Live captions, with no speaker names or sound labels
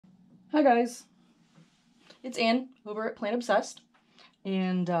Hi guys, it's Ann over at Plant Obsessed,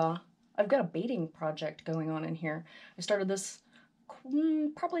 and I've got a baiting project going on in here. I started this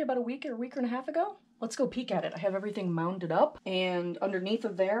probably about a week and a half ago. Let's go peek at it. I have everything mounted up, and underneath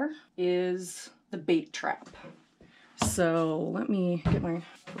of there is the bait trap. So let me get my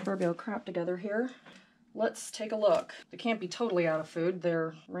proverbial crap together here. Let's take a look. They can't be totally out of food.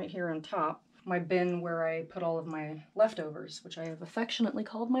 They're right here on top. My bin where I put all of my leftovers, which I have affectionately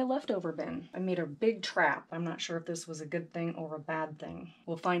called my leftover bin. I made a big trap. I'm not sure if this was a good thing or a bad thing.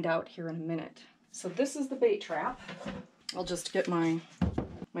 We'll find out here in a minute. So this is the bait trap. I'll just get my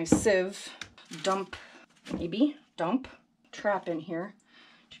sieve, dump trap in here.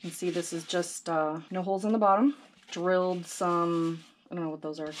 As you can see, this is just no holes in the bottom. Drilled some, I don't know what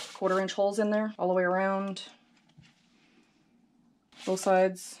those are, 1/4-inch holes in there all the way around both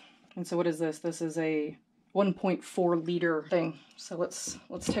sides. And so what is this? This is a 1.4 liter thing. So let's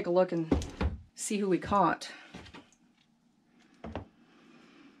take a look and see who we caught.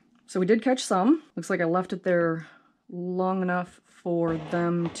 So we did catch some. Looks like I left it there long enough for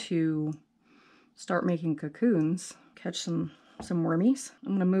them to start making cocoons. Catch some wormies.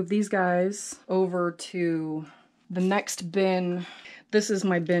 I'm gonna move these guys over to the next bin. This is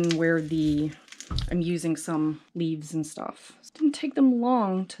my bin where I'm using some leaves and stuff. It didn't take them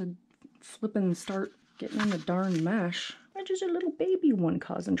long to flip and start getting in the darn mesh. Why just a little baby one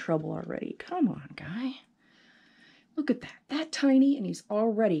causing trouble already? Come on, guy. Look at that. That tiny, and he's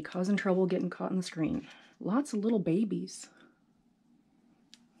already causing trouble getting caught in the screen. Lots of little babies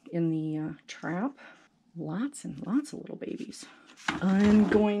in the trap. Lots and lots of little babies. I'm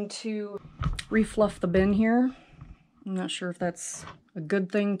going to refluff the bin here. I'm not sure if that's a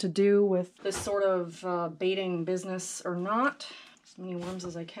good thing to do with this sort of baiting business or not. As many worms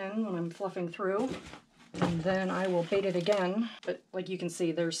as I can when I'm fluffing through. And then I will bait it again. But like you can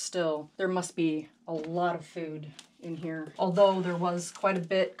see, there must be a lot of food in here. Although there was quite a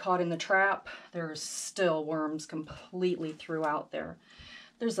bit caught in the trap, there's still worms completely throughout there.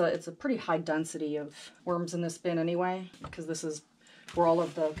 It's a pretty high density of worms in this bin anyway, because this is where all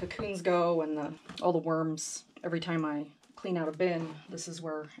of the cocoons go and all the worms. Every time I clean out a bin, this is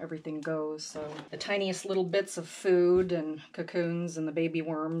where everything goes. So the tiniest little bits of food and cocoons and the baby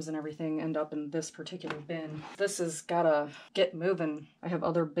worms and everything end up in this particular bin. This has gotta get moving. I have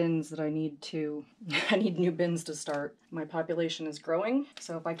other bins that I need new bins to start. My population is growing,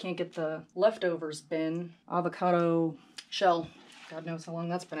 so if I can't get the leftovers bin, avocado shell, God knows how long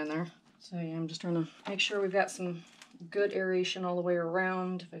that's been in there. So yeah, I'm just trying to make sure we've got some good aeration all the way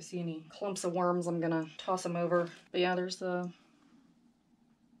around. If I see any clumps of worms, I'm gonna toss them over. But yeah, there's a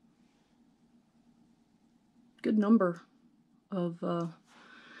good number of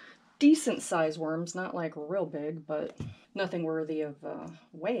decent sized worms, not like real big, but nothing worthy of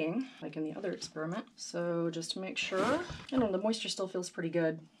weighing like in the other experiment. So just to make sure, I don't know, the moisture still feels pretty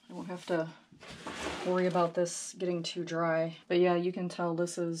good. I won't have to worry about this getting too dry. But yeah, you can tell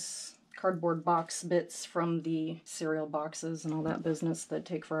this is cardboard box bits from the cereal boxes and all that business that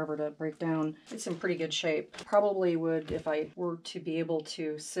take forever to break down. It's in pretty good shape. Probably would, if I were to be able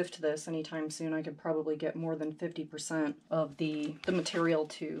to sift this anytime soon, I could probably get more than 50% of the material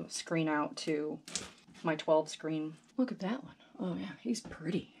to screen out to my 12 screen. Look at that one. Oh yeah, he's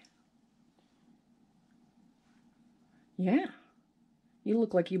pretty. Yeah. You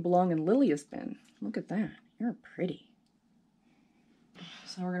look like you belong in Lilia's bin. Look at that. You're pretty.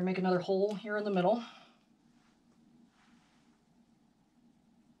 So we're going to make another hole here in the middle.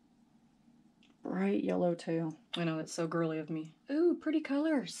 Bright yellow tail. I know, it's so girly of me. Ooh, pretty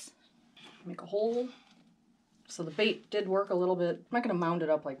colors. Make a hole. So the bait did work a little bit. I'm not going to mound it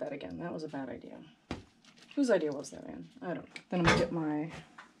up like that again. That was a bad idea. Whose idea was that, Ann? I don't know. Then I'm going to get my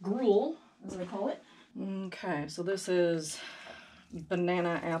gruel, as I call it. Okay, so this is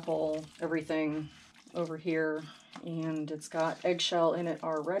banana, apple, everything over here, and it's got eggshell in it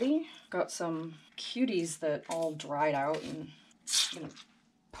already. Got some cuties that all dried out, and I'm gonna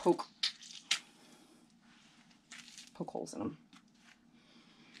poke holes in them.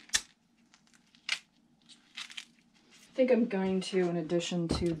 I think I'm going to, in addition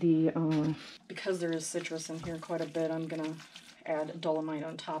to the, because there is citrus in here quite a bit, I'm gonna add dolomite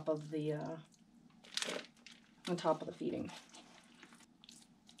on top of the feeding.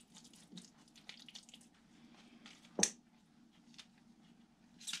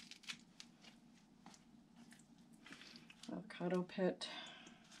 Avocado pit,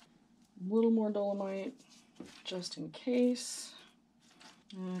 a little more dolomite just in case.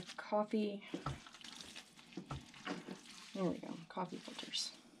 Coffee. There we go, coffee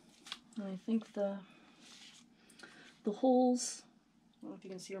filters. And I think the holes I don't know if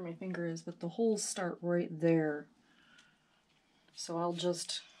you can see where my finger is, but the holes start right there. So I'll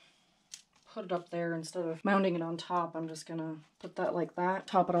just put it up there instead of mounting it on top. I'm just gonna put that like that,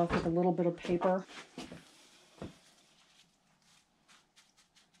 top it off with a little bit of paper.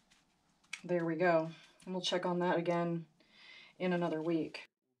 There we go. And we'll check on that again in another week.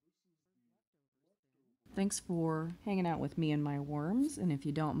 Thanks for hanging out with me and my worms, and if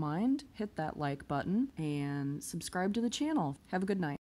you don't mind, hit that like button and subscribe to the channel. Have a good night.